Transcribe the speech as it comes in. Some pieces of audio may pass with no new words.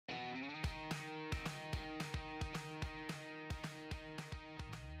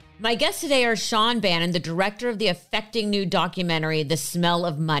My guests today are Shawn Bannon, the director of the affecting new documentary, The Smell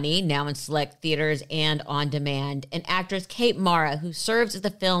of Money, now in select theaters and on demand, and actress Kate Mara, who serves as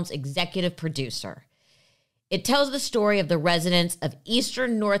the film's executive producer. It tells the story of the residents of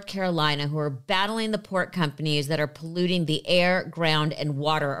eastern North Carolina who are battling the pork companies that are polluting the air, ground, and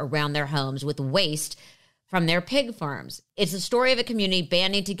water around their homes with waste from their pig farms. It's the story of a community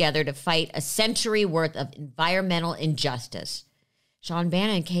banding together to fight a century worth of environmental injustice. Shawn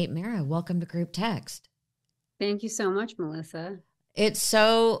Bannon and Kate Mara, welcome to Group Text. Thank you so much, Melissa. It's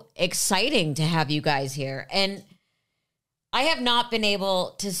so exciting to have you guys here. And I have not been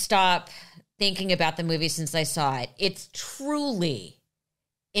able to stop thinking about the movie since I saw it. It's truly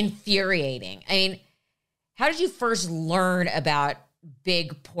infuriating. I mean, how did you first learn about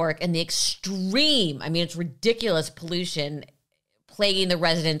big pork and the extreme, it's ridiculous pollution plaguing the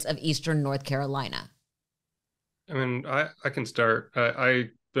residents of eastern North Carolina? I can start. I've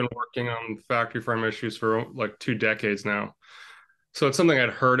been working on factory farm issues for like 2 decades now. So it's something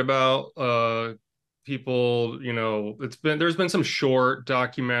I'd heard about. People, there's been some short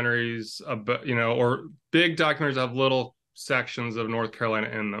documentaries about, or big documentaries that have little sections of North Carolina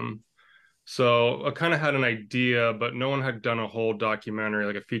in them. So I kind of had an idea, but no one had done a whole documentary,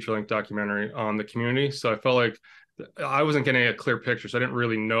 like a feature-length documentary on the community. So I felt like I wasn't getting a clear picture. So I didn't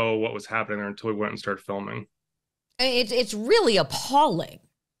really know what was happening there until we went and started filming. It's really appalling.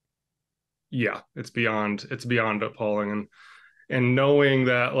 Yeah, it's beyond appalling, and knowing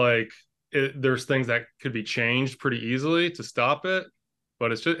that there's things that could be changed pretty easily to stop it,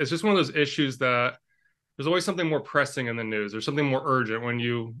 but it's just one of those issues that there's always something more pressing in the news. There's something more urgent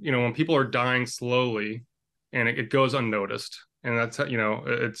when people are dying slowly, and it goes unnoticed, and that's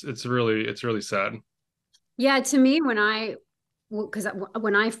it's really sad. Yeah, to me, when I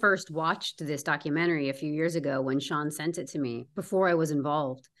first watched this documentary a few years ago, when Shawn sent it to me before I was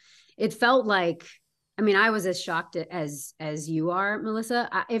involved, it felt like, I was as shocked as you are, Melissa.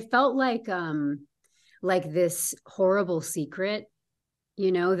 It felt like this horrible secret,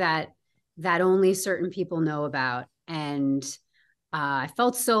 that only certain people know about. And I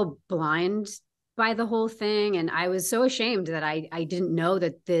felt so blind by the whole thing. And I was so ashamed that I didn't know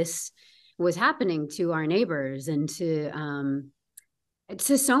that this was happening to our neighbors and to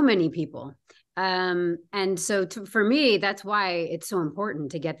so many people. And so for me, that's why it's so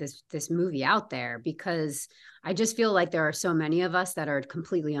important to get this movie out there, because I just feel like there are so many of us that are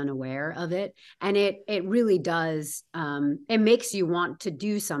completely unaware of it. And it really does, it makes you want to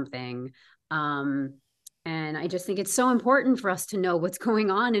do something. And I just think it's so important for us to know what's going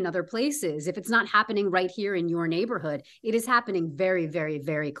on in other places. If it's not happening right here in your neighborhood, it is happening very, very,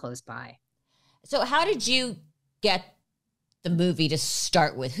 very close by. So how did you get the movie to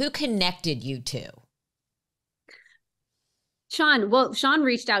start with? Who connected you two? Shawn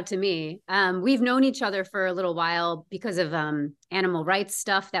reached out to me. We've known each other for a little while because of animal rights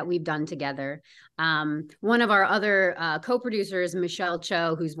stuff that we've done together. One of our other co-producers, Michelle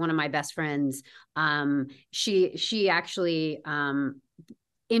Cho, who's one of my best friends, she actually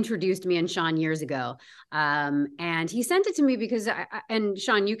introduced me and Shawn years ago. And he sent it to me because and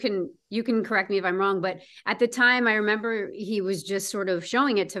Shawn, you can correct me if I'm wrong, but at the time I remember he was just sort of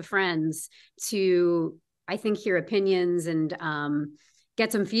showing it to friends to, I think, hear opinions and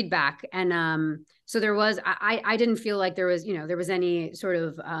get some feedback. And so there was, I didn't feel like there was any sort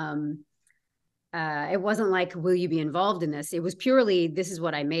of, it wasn't like, will you be involved in this? It was purely, this is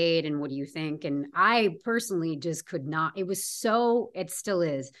what I made and what do you think? And I personally just could not, it still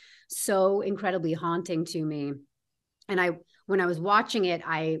is so incredibly haunting to me. And when I was watching it,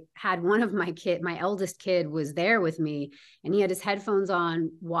 I had one of my eldest kid was there with me, and he had his headphones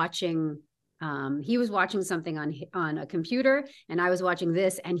on watching. He was watching something on a computer, and I was watching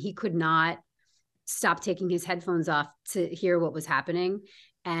this, and he could not stop taking his headphones off to hear what was happening.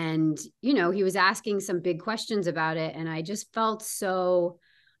 And, he was asking some big questions about it. And I just felt so,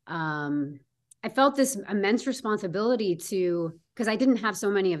 I felt this immense responsibility because I didn't have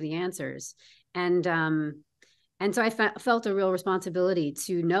so many of the answers. And so I felt a real responsibility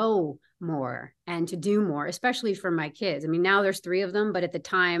to know more and to do more, especially for my kids. Now there's 3 of them, but at the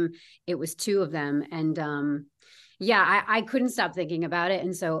time it was 2 of them. And I couldn't stop thinking about it.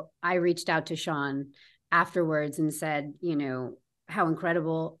 And so I reached out to Shawn afterwards and said, how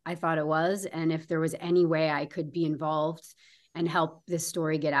incredible I thought it was. And if there was any way I could be involved and help this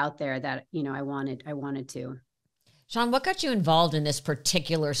story get out there, that, I wanted to. Shawn, what got you involved in this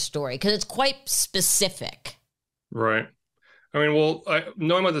particular story? Because it's quite specific. Right.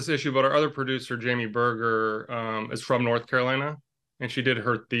 Knowing about this issue, but our other producer, Jamie Berger, is from North Carolina, and she did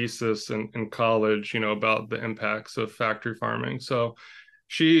her thesis in college, about the impacts of factory farming. So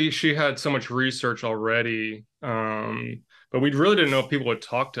She had so much research already, but we really didn't know if people would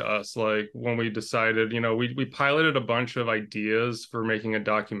talk to us. Like when we decided, we piloted a bunch of ideas for making a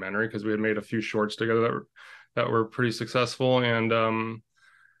documentary because we had made a few shorts together that were pretty successful, and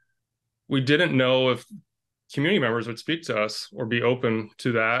we didn't know if community members would speak to us or be open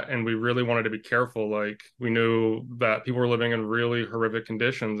to that. And we really wanted to be careful. Like we knew that people were living in really horrific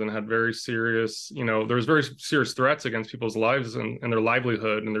conditions and had very serious, there was very serious threats against people's lives and their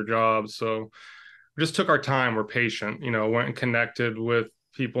livelihood and their jobs. So we just took our time. We're patient, went and connected with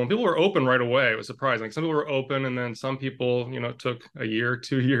people, and people were open right away. It was surprising. Some people were open, and then some people, it took a year,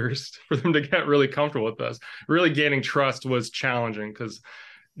 2 years for them to get really comfortable with us. Really gaining trust was challenging because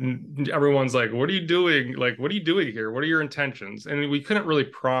everyone's like, what are you doing? Like, what are you doing here? What are your intentions? And we couldn't really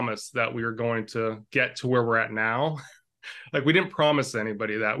promise that we were going to get to where we're at now. Like, we didn't promise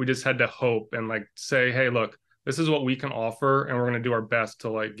anybody that. We just had to hope and like say, hey, look, this is what we can offer, and we're going to do our best to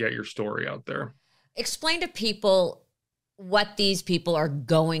like get your story out there. Explain to people what these people are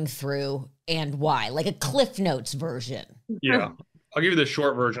going through and why, like a Cliff Notes version. Yeah, I'll give you the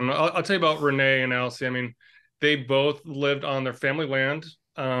short version. I'll tell you about Renee and Elsie. I mean, they both lived on their family land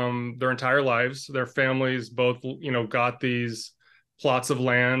their entire lives. Their families both, got these plots of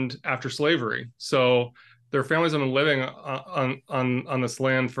land after slavery. So their families have been living on this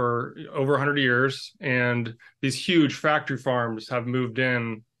land for over 100 years. And these huge factory farms have moved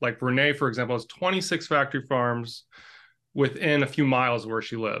in. Like Renee, for example, has 26 factory farms within a few miles where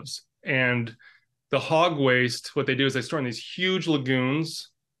she lives. And the hog waste, what they do is they store in these huge lagoons,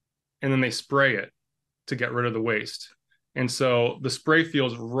 and then they spray it to get rid of the waste. And so the spray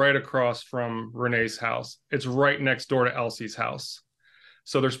field's right across from Renee's house. It's right next door to Elsie's house.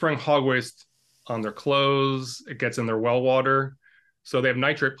 So they're spraying hog waste on their clothes. It gets in their well water. So they have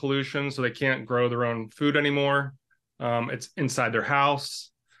nitrate pollution, so they can't grow their own food anymore. It's inside their house.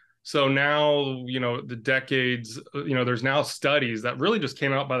 So now, the decades, there's now studies that really just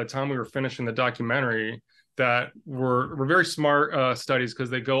came out by the time we were finishing the documentary that were very smart studies, because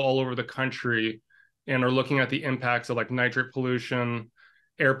they go all over the country and are looking at the impacts of like nitrate pollution,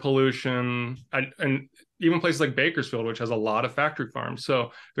 air pollution, and even places like Bakersfield, which has a lot of factory farms.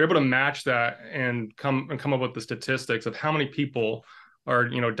 So they're able to match that and come up with the statistics of how many people are,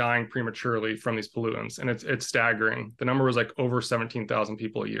 dying prematurely from these pollutants. And it's staggering. The number was like over 17,000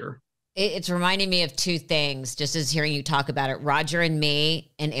 people a year. It's reminding me of two things, just as hearing you talk about it: Roger and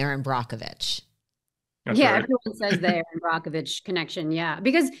Me and Aaron Brockovich. That's yeah, right. Everyone says the Aaron Brockovich connection. Yeah,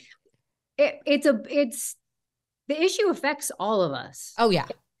 because it's the issue affects all of us. Oh yeah,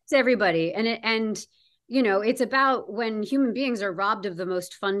 it's everybody, and it's about when human beings are robbed of the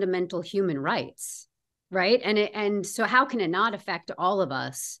most fundamental human rights, right? And so how can it not affect all of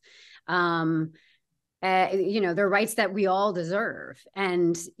us? They're rights that we all deserve,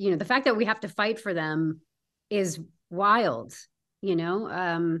 and the fact that we have to fight for them is wild.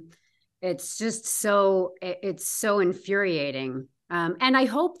 It's just it's so infuriating. And I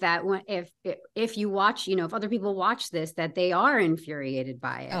hope that if you watch, if other people watch this, that they are infuriated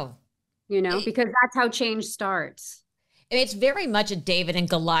by it. Oh, because that's how change starts. It's very much a David and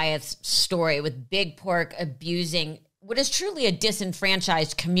Goliath story, with Big Pork abusing what is truly a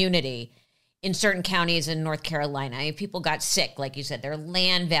disenfranchised community in certain counties in North Carolina. I mean, people got sick, like you said, their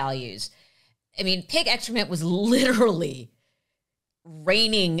land values. I mean, pig excrement was literally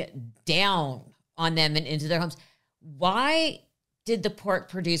raining down on them and into their homes. Why did the pork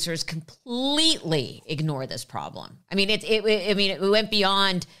producers completely ignore this problem? I mean, it went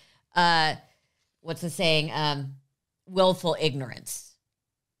beyond, what's the saying? Willful ignorance.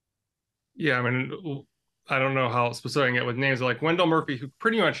 Yeah, I mean, I don't know how specific it with names. Like Wendell Murphy, who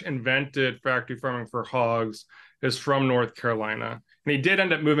pretty much invented factory farming for hogs, is from North Carolina. And he did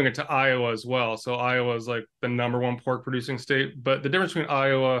end up moving it to Iowa as well. So Iowa is like the #1 pork producing state. But the difference between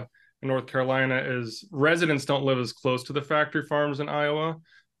Iowa and North Carolina is residents don't live as close to the factory farms in Iowa,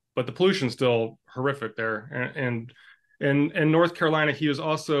 but the pollution's still horrific there. And in North Carolina, he was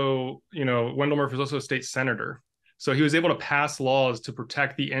also, Wendell Murphy was also a state senator. So he was able to pass laws to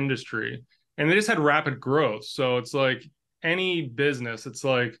protect the industry. And they just had rapid growth. So it's like any business, it's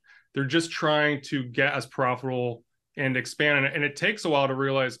like they're just trying to get as profitable and expand. And it takes a while to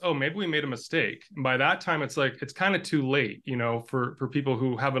realize, oh, maybe we made a mistake. And by that time, it's like, it's kind of too late, for people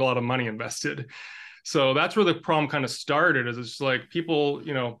who have a lot of money invested. So that's where the problem kind of started, is it's like people,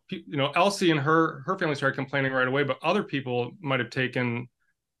 Elsie and her family started complaining right away, but other people might've taken,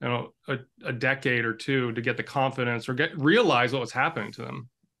 a decade or two to get the confidence or realize what was happening to them.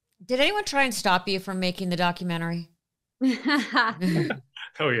 Did anyone try and stop you from making the documentary?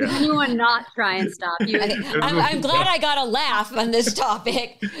 Oh yeah. Anyone not try and stop you? Okay, I'm glad I got a laugh on this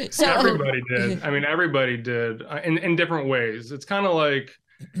topic. So Everybody did. I mean, everybody did in different ways. It's kind of like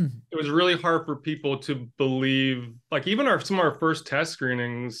it was really hard for people to believe, like even some of our first test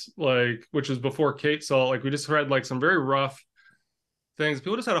screenings, like which was before Kate saw it, like we just read like some very rough things.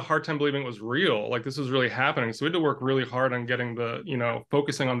 People just had a hard time believing it was real, like this was really happening. So we had to work really hard on getting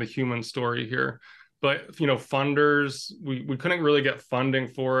focusing on the human story here. But funders, we couldn't really get funding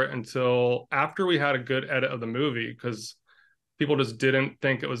for it until after we had a good edit of the movie, because people just didn't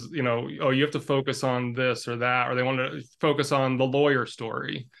think it was, oh, you have to focus on this or that, or they wanted to focus on the lawyer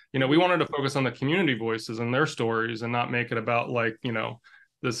story. We wanted to focus on the community voices and their stories and not make it about like,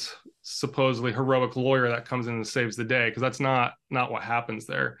 this supposedly heroic lawyer that comes in and saves the day, because that's not what happens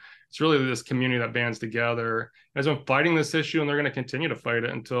there. It's really this community that bands together and has been fighting this issue, and they're going to continue to fight it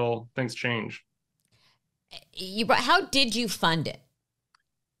until things change. How did you fund it?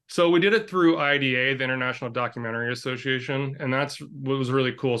 So we did it through IDA, the International Documentary Association, and that's what was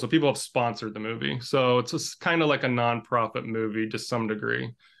really cool. So people have sponsored the movie. So it's just kind of like a nonprofit movie to some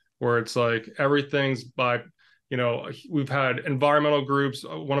degree, where it's like everything's by, we've had environmental groups.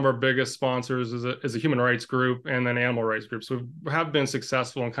 One of our biggest sponsors is a human rights group, and then animal rights groups. So we have been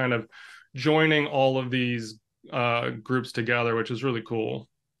successful in kind of joining all of these groups together, which is really cool.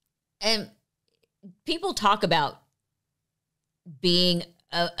 And people talk about being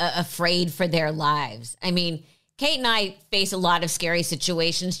afraid for their lives. I mean, Kate and I face a lot of scary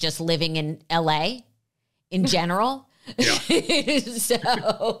situations just living in LA in general.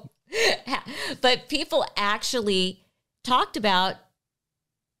 So, but people actually talked about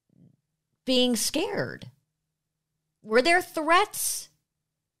being scared. Were there threats?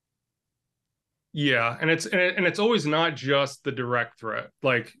 Yeah, and it's always not just the direct threat.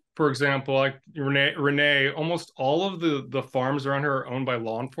 Like, for example, like Renee, almost all of the farms around here are owned by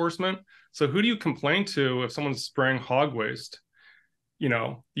law enforcement. So who do you complain to if someone's spraying hog waste?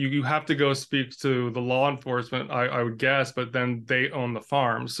 You have to go speak to the law enforcement, I would guess, but then they own the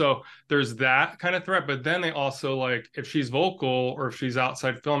farm. So there's that kind of threat. But then they also, like, if she's vocal or if she's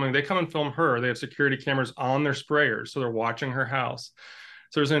outside filming, they come and film her. They have security cameras on their sprayers, so they're watching her house.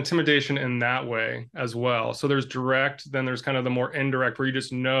 So there's an intimidation in that way as well. So there's direct, then there's kind of the more indirect, where you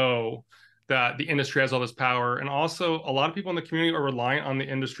just know that the industry has all this power. And also a lot of people in the community are reliant on the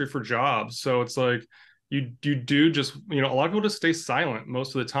industry for jobs. So it's like you do just, a lot of people just stay silent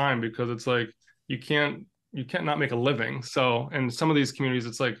most of the time, because it's like you can't not make a living. So in some of these communities,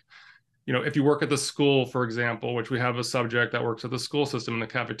 it's like, if you work at the school, for example, which we have a subject that works at the school system in the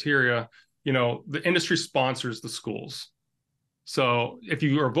cafeteria, the industry sponsors the schools. So if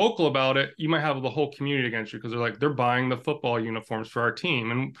you are vocal about it, you might have the whole community against you, because they're buying the football uniforms for our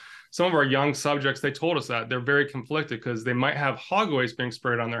team. And some of our young subjects, they told us that they're very conflicted, because they might have hog waste being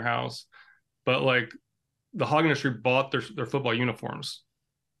sprayed on their house, but like the hog industry bought their football uniforms.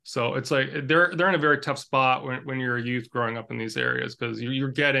 So it's like they're in a very tough spot when you're a youth growing up in these areas, because you're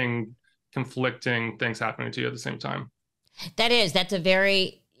getting conflicting things happening to you at the same time. That's a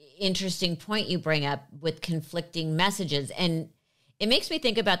very interesting point you bring up with conflicting messages. And it makes me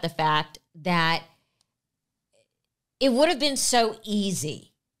think about the fact that it would have been so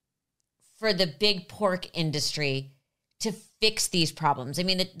easy for the big pork industry to fix these problems. I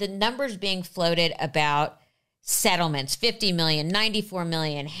mean, the numbers being floated about settlements, 50 million, 94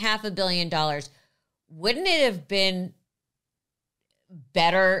 million, $500 million. Wouldn't it have been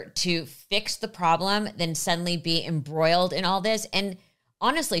better to fix the problem than suddenly be embroiled in all this? And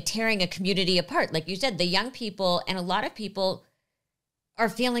honestly, tearing a community apart. Like you said, the young people and a lot of people are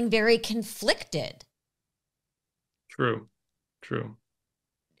feeling very conflicted. True.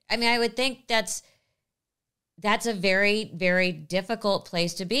 I mean, I would think that's a very, very difficult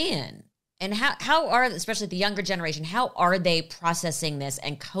place to be in. And how are, especially the younger generation, how are they processing this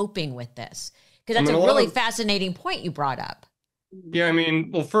and coping with this? Because that's a really fascinating point you brought up. Yeah, I mean,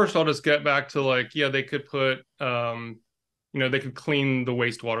 well, first I'll just get back to like, yeah, they could put, they could clean the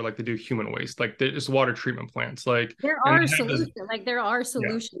wastewater like they do human waste, like there's water treatment plants. Like there are solutions. There are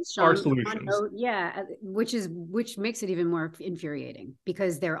solutions. Yeah, Shawn, which makes it even more infuriating,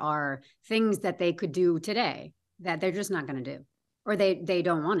 because there are things that they could do today that they're just not going to do, or they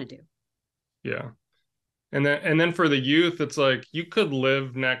don't want to do. Yeah. And then for the youth, it's like you could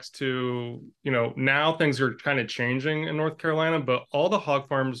live next to, now things are kind of changing in North Carolina, but all the hog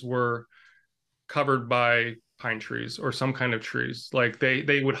farms were covered by pine trees or some kind of trees. Like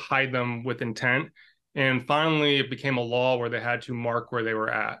they would hide them with intent. And finally, it became a law where they had to mark where they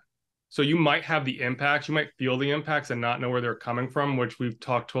were at. So you might have the impacts, you might feel the impacts and not know where they're coming from, which we've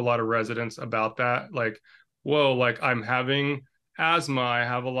talked to a lot of residents about that. Like, whoa, like I'm having asthma, I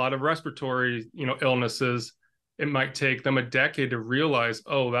have a lot of respiratory, illnesses. It might take them a decade to realize,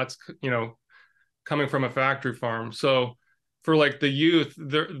 oh, that's, coming from a factory farm. So for like the youth,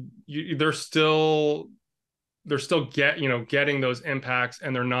 they're still getting those impacts,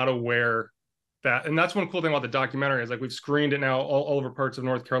 and they're not aware that. And that's one cool thing about the documentary is like we've screened it now all over parts of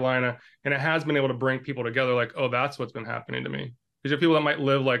North Carolina, and it has been able to bring people together. Like, oh, that's what's been happening to me. Because you have people that might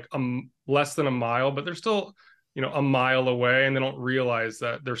live like less than a mile, but they're still a mile away, and they don't realize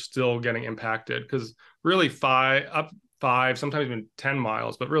that they're still getting impacted. Because really 5, sometimes even 10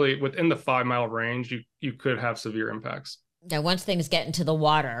 miles, but really within the 5-mile range, you could have severe impacts. Yeah, once things get into the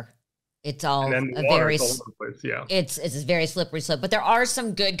water, it's all and then a very all over the place. Yeah, it's a very slippery slope. But there are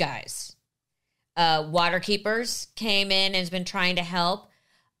some good guys. Water Keepers came in and has been trying to help.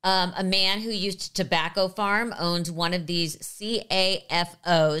 A man who used to tobacco farm owns one of these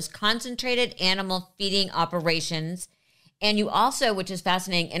CAFOs, concentrated animal feeding operations. And you also, which is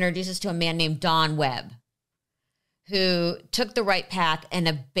fascinating, introduce us to a man named Don Webb, who took the right path and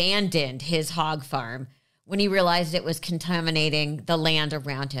abandoned his hog farm when he realized it was contaminating the land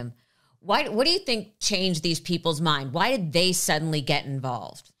around him. What do you think changed these people's mind? Why did they suddenly get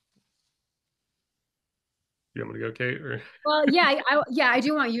involved? You want me to go, Kate? Or? Well, yeah, I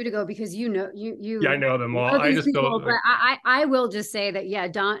do want you to go because you. Yeah, I know them all. I just people, don't. But I will just say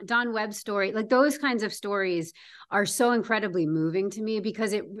that Don Webb's story, like those kinds of stories, are so incredibly moving to me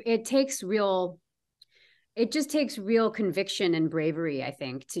because it takes real. It just takes real conviction and bravery, I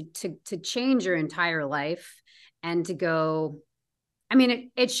think, to change your entire life and to go. I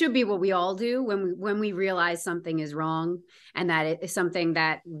mean, it should be what we all do when we realize something is wrong and that it is something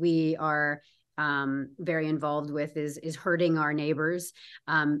that we are very involved with is hurting our neighbors.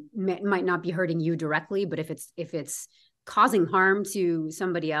 Might not be hurting you directly, but if it's causing harm to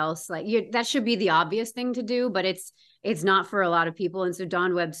somebody else, that should be the obvious thing to do, but it's not for a lot of people. And so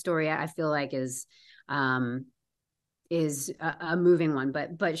Don Webb's story, I feel like is a moving one.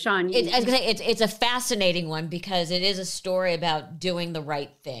 But Shawn, I was gonna say it's a fascinating one because it is a story about doing the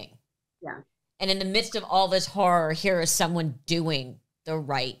right thing. Yeah. And in the midst of all this horror, here is someone doing the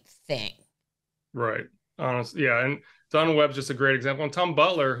right thing. Right. Honestly, yeah. And Don Webb's just a great example. And Tom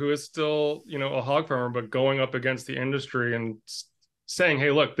Butler, who is still, a hog farmer, but going up against the industry and saying,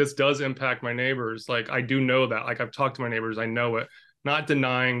 hey, look, this does impact my neighbors. Like, I do know that. Like, I've talked to my neighbors. I know it. Not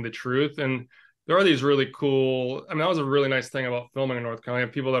denying the truth. And there are these really cool, that was a really nice thing about filming in North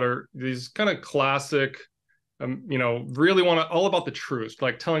Carolina. People that are these kind of classic, really want to, all about the truth,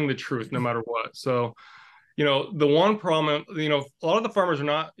 like telling the truth no matter what. So, the one problem, a lot of the farmers are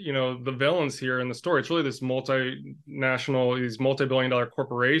not, the villains here in the story. It's really this these multi-billion-dollar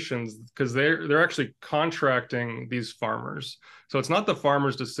corporations, because they're actually contracting these farmers. So it's not the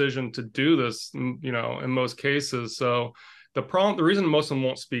farmer's decision to do this, in most cases. So the reason most of them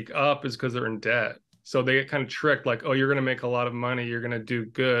won't speak up is because they're in debt. So they get kind of tricked, like, oh, you're going to make a lot of money, you're going to do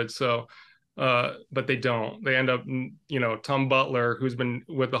good. So but they don't. They end up, Tom Butler, who's been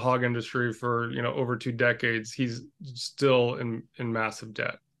with the hog industry for, over 2 decades, he's still in massive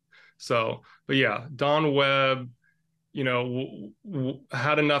debt. So, but yeah, Don Webb,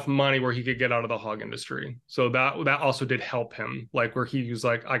 had enough money where he could get out of the hog industry. So that also did help him, like where he was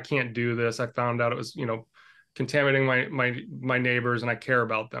like, I can't do this. I found out it was, contaminating my neighbors, and I care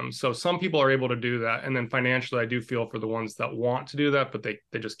about them. So some people are able to do that. And then financially, I do feel for the ones that want to do that, but they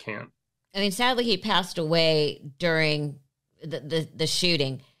just can't. I mean, sadly, he passed away during the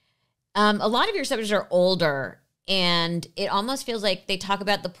shooting. A lot of your subjects are older, and it almost feels like they talk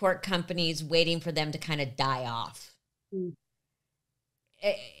about the pork companies waiting for them to kind of die off. Mm.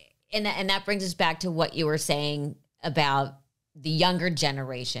 And that brings us back to what you were saying about the younger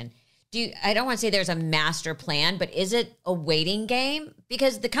generation. I don't want to say there's a master plan, but is it a waiting game?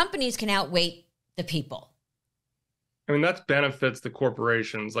 Because the companies can outwait the people. I mean, that benefits the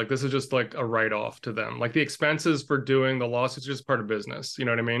corporations. Like, this is just like a write-off to them. Like, the expenses for doing the lawsuits are just part of business. You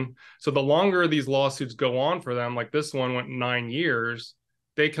know what I mean? So the longer these lawsuits go on for them, like this one went 9 years,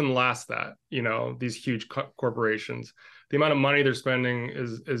 they can last that, these huge corporations. The amount of money they're spending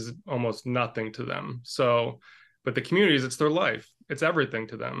is almost nothing to them. So, but the communities, it's their life. It's everything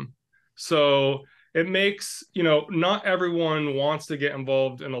to them. So it makes, not everyone wants to get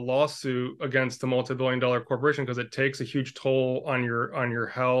involved in a lawsuit against a multi-billion-dollar corporation, because it takes a huge toll on your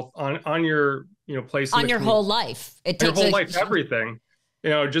health, on your, place on your whole life. It takes your whole life, everything.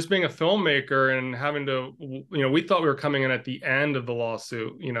 Just being a filmmaker and having to, we thought we were coming in at the end of the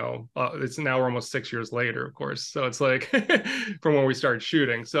lawsuit. It's now we're almost 6 years later, of course. So it's like from when we started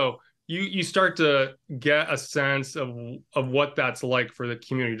shooting. So you start to get a sense of what that's like for the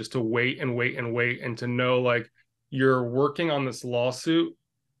community, just to wait and wait and wait, and to know, like, you're working on this lawsuit,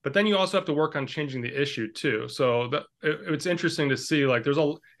 but then you also have to work on changing the issue too. So it's interesting to see, like,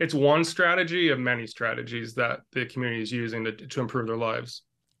 it's one strategy of many strategies that the community is using to improve their lives.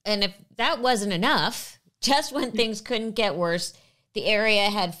 And if that wasn't enough, just when things couldn't get worse, the area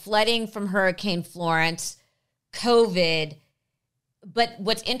had flooding from Hurricane Florence, COVID. But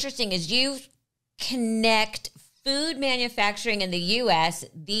what's interesting is you connect food manufacturing in the U.S.,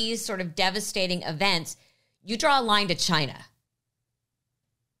 these sort of devastating events, you draw a line to China.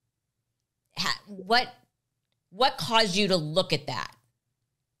 What caused you to look at that?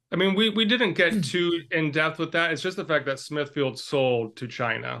 I mean, we didn't get too in depth with that. It's just the fact that Smithfield sold to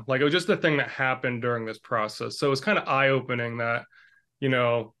China. Like, it was just the thing that happened during this process. So it was kind of eye-opening that,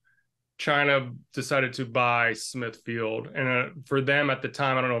 China decided to buy Smithfield. And for them at the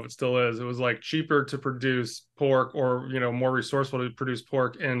time, I don't know if it still is, it was like cheaper to produce pork or, more resourceful to produce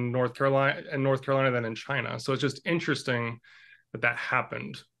pork in North Carolina than in China. So it's just interesting that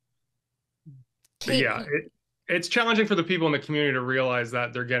happened. But yeah, it's challenging for the people in the community to realize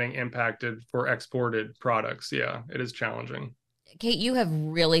that they're getting impacted for exported products. Yeah, it is challenging. Kate, you have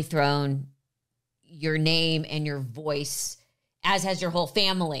really thrown your name and your voice, as has your whole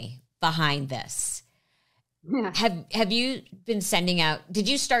family, behind this. Yeah. Have you been did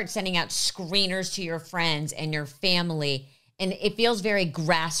you start sending out screeners to your friends and your family? And it feels very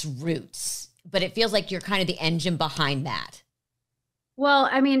grassroots, but it feels like you're kind of the engine behind that. Well,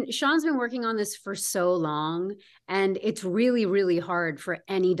 I mean, Shawn's been working on this for so long, and it's really, really hard for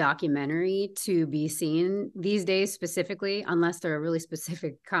any documentary to be seen these days, specifically, unless they're a really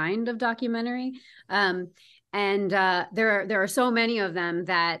specific kind of documentary. There are so many of them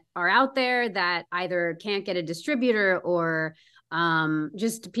that are out there that either can't get a distributor or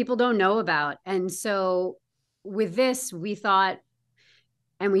just people don't know about. And so with this, we thought,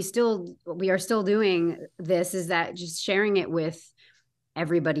 and we are still doing this, is that just sharing it with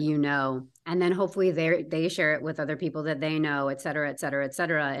everybody, and then hopefully they share it with other people that they know, et cetera, et cetera, et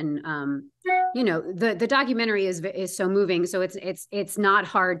cetera. And the documentary is so moving, so it's not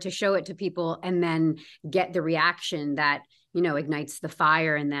hard to show it to people and then get the reaction that ignites the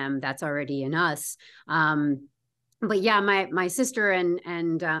fire in them that's already in us. But yeah, my sister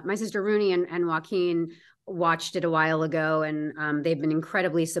and my sister Rooney and Joaquin watched it a while ago, and they've been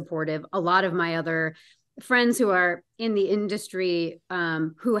incredibly supportive. A lot of my other friends who are in the industry,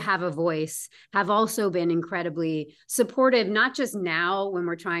 who have a voice, have also been incredibly supportive, not just now when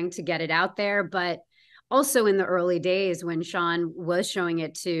we're trying to get it out there, but also in the early days when Shawn was showing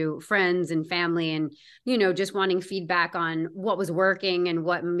it to friends and family and, just wanting feedback on what was working and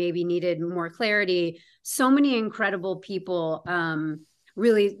what maybe needed more clarity. So many incredible people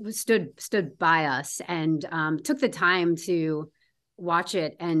really stood by us and took the time to watch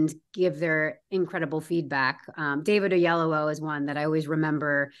it and give their incredible feedback. David Oyelowo is one that I always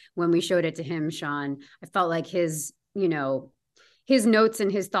remember when we showed it to him, Shawn. I felt like his notes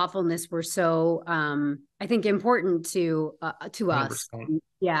and his thoughtfulness were so, I think, important to us. 100%.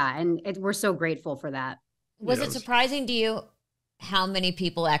 Yeah. And we're so grateful for that. Was it surprising to you how many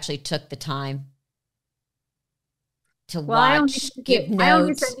people actually took the time to watch, give notes? I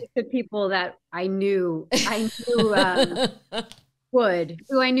only sent it to people that I knew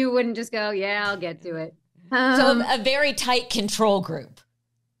who I knew wouldn't just go, yeah, I'll get to it. So a very tight control group.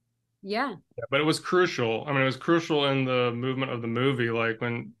 Yeah. But it was crucial. I mean, it was crucial in the movement of the movie. Like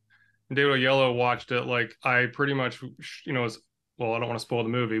when David Oyelowo watched it, like I pretty much, was, well, I don't want to spoil the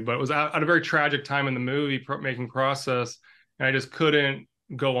movie, but it was at a very tragic time in the movie making process. And I just couldn't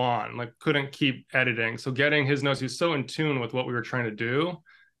go on, like couldn't keep editing. So getting his notes, he was so in tune with what we were trying to do,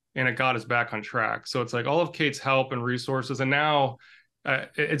 and it got us back on track. So it's like all of Kate's help and resources. And now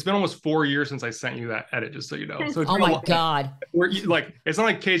it's been almost 4 years since I sent you that edit, just so you know. So oh my God. It's not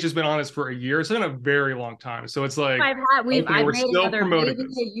like Kate's just been on this for a year. It's been a very long time. So it's like, I've made another baby.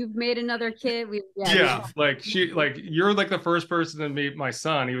 You've made another kid. You're like the first person to meet my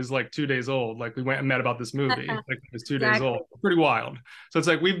son. He was like 2 days old. Like we went and met about this movie. Like he was 2 days old. Pretty wild. So it's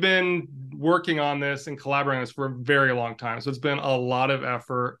like, we've been working on this and collaborating on this for a very long time. So it's been a lot of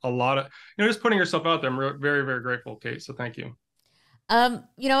effort, a lot of, just putting yourself out there. I'm very, very grateful, Kate. So thank you.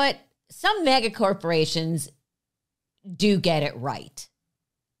 You know what? Some mega corporations do get it right.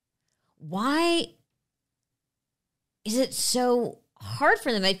 Why is it so hard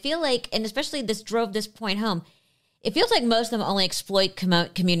for them? I feel like, and especially this drove this point home, it feels like most of them only exploit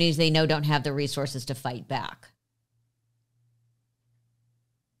communities they know don't have the resources to fight back.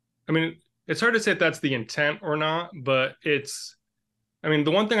 I mean, it's hard to say if that's the intent or not, but it's I mean,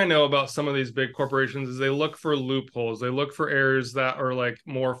 the one thing I know about some of these big corporations is they look for loopholes. They look for areas that are like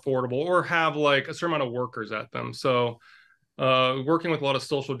more affordable or have like a certain amount of workers at them. So working with a lot of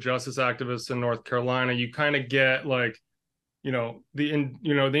social justice activists in North Carolina, you kind of get like,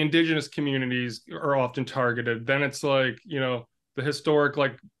 the indigenous communities are often targeted. Then it's like, the historic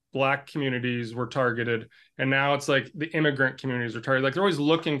like Black communities were targeted, and now it's like the immigrant communities are targeted. Like they're always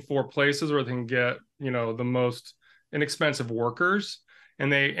looking for places where they can get, the most inexpensive workers,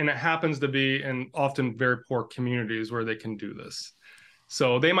 and it happens to be in often very poor communities where they can do this.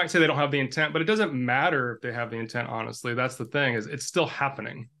 So they might say they don't have the intent, but it doesn't matter if they have the intent, honestly. That's the thing, is it's still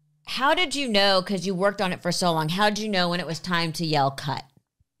happening. How did you know, because you worked on it for so long, how did you know when it was time to yell cut?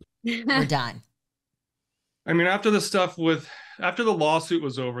 We're done. I mean, after the lawsuit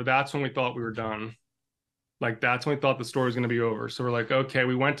was over, that's when we thought we were done. Like, that's when we thought the story was going to be over. So we're like, okay,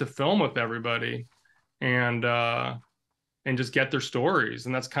 we went to film with everybody and just get their stories.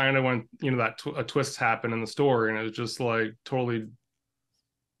 And that's kind of when, a twist happened in the story. And it was just like totally,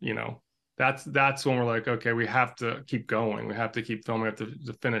 that's when we're like, okay, we have to keep going. We have to keep filming. We have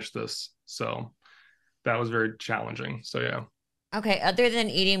to finish this. So that was very challenging. So, yeah. Okay. Other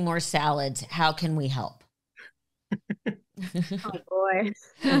than eating more salads, how can we help? Oh boy.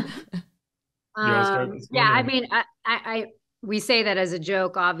 I mean, we say that as a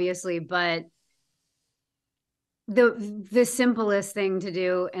joke, obviously, but the simplest thing to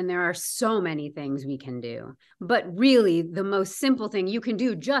do, and there are so many things we can do, but really the most simple thing you can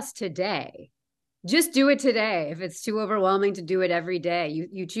do just today, just do it today. If it's too overwhelming to do it every day,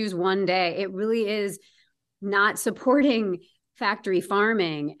 you choose one day. It really is not supporting factory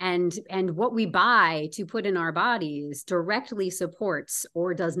farming, and what we buy to put in our bodies directly supports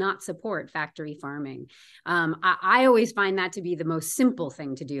or does not support factory farming. I always find that to be the most simple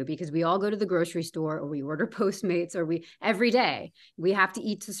thing to do, because we all go to the grocery store or we order Postmates, or every day we have to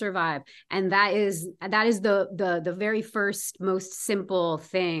eat to survive. And that is the very first, most simple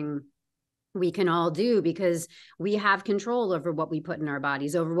thing we can all do, because we have control over what we put in our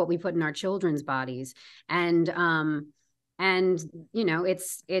bodies, over what we put in our children's bodies. And it's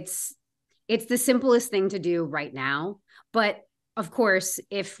the simplest thing to do right now. But of course,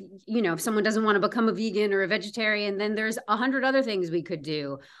 if someone doesn't want to become a vegan or a vegetarian, then there's 100 other things we could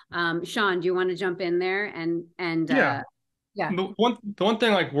do. Shawn, do you want to jump in there? And yeah. Yeah. The one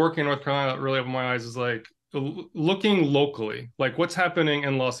thing, like working in North Carolina, that really opened my eyes is like looking locally, like what's happening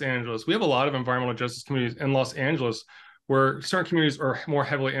in Los Angeles. We have a lot of environmental justice communities in Los Angeles where certain communities are more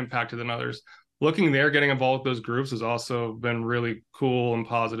heavily impacted than others. Looking there, getting involved with those groups has also been really cool and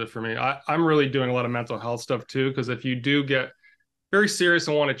positive for me. I'm really doing a lot of mental health stuff too, because if you do get very serious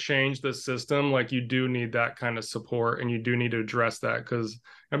and want to change the system, like you do need that kind of support, and you do need to address that. Because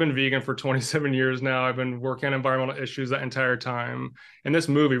I've been vegan for 27 years now. I've been working on environmental issues that entire time. And this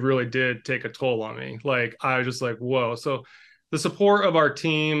movie really did take a toll on me. Like, I was just like, whoa. So the support of our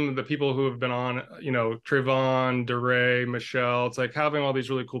team, the people who have been on, Trayvon, DeRay, Michelle, it's like having all these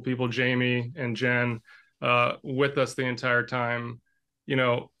really cool people, Jamie and Jen, with us the entire time.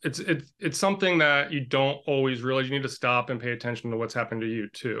 It's something that you don't always realize. You need to stop and pay attention to what's happening to you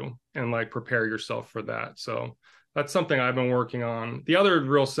too, and like prepare yourself for that. So that's something I've been working on. The other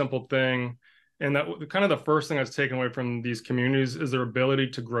real simple thing, and that kind of the first thing that's taken away from these communities, is their ability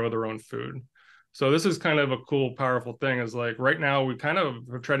to grow their own food. So this is kind of a cool, powerful thing, is like right now we kind of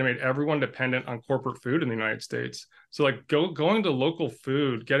have tried to make everyone dependent on corporate food in the United States. So like going to local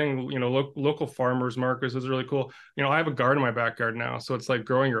food, getting, local farmers markets is really cool. I have a garden in my backyard now. So it's like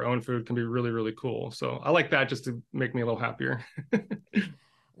growing your own food can be really, really cool. So I like that, just to make me a little happier.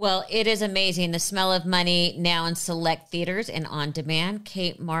 Well, it is amazing. The Smell of Money, now in select theaters and on demand.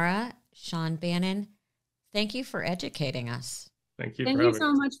 Kate Mara, Shawn Bannon, thank you for educating us. Thank you. Thank you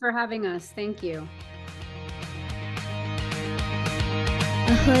so much for having us. Thank you.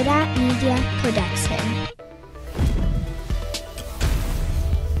 A Huda Media Production.